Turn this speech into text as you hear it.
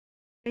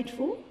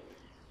Grateful.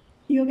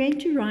 You're going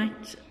to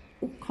write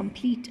or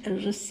complete a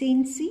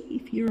resensie.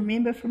 If you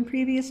remember from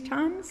previous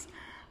times,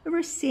 a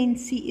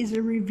resensie is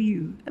a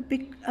review,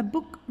 a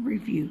book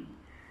review.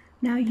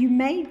 Now you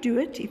may do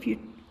it if you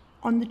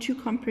on the two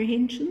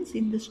comprehensions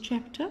in this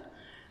chapter.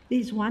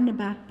 There's one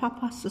about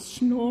Papa's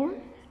snore,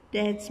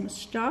 Dad's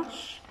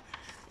moustache.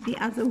 The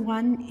other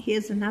one,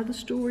 here's another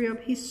story of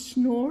his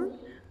snore.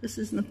 This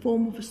is in the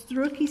form of a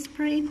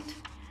strokiesprent.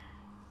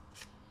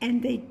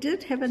 And they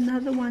did have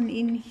another one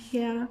in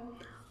here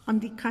on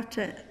the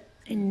cutter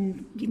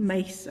in the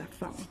Mesa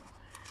farm.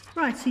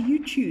 Right, so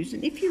you choose.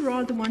 And if you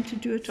rather want to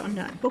do it on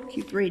a book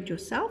you've read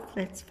yourself,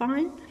 that's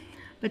fine.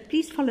 But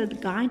please follow the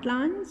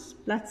guidelines.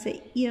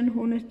 Bladsy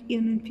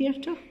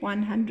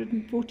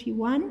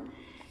 141.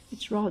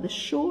 It's rather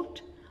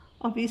short.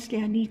 Obviously,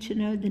 I need to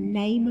know the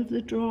name of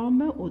the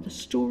drama or the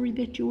story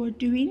that you are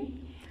doing.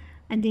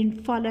 And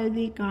then follow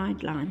the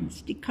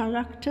guidelines. The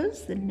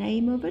characters, the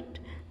name of it,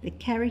 the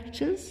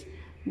characters,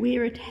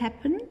 where it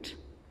happened,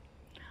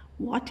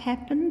 what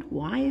happened,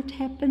 why it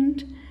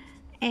happened,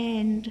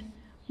 and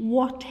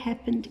what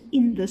happened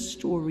in the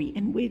story,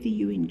 and whether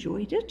you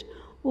enjoyed it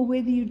or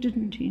whether you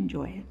didn't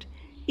enjoy it.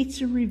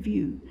 It's a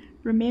review.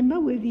 Remember,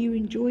 whether you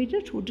enjoyed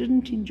it or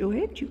didn't enjoy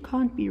it, you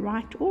can't be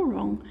right or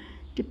wrong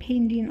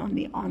depending on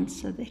the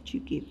answer that you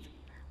give.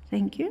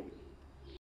 Thank you.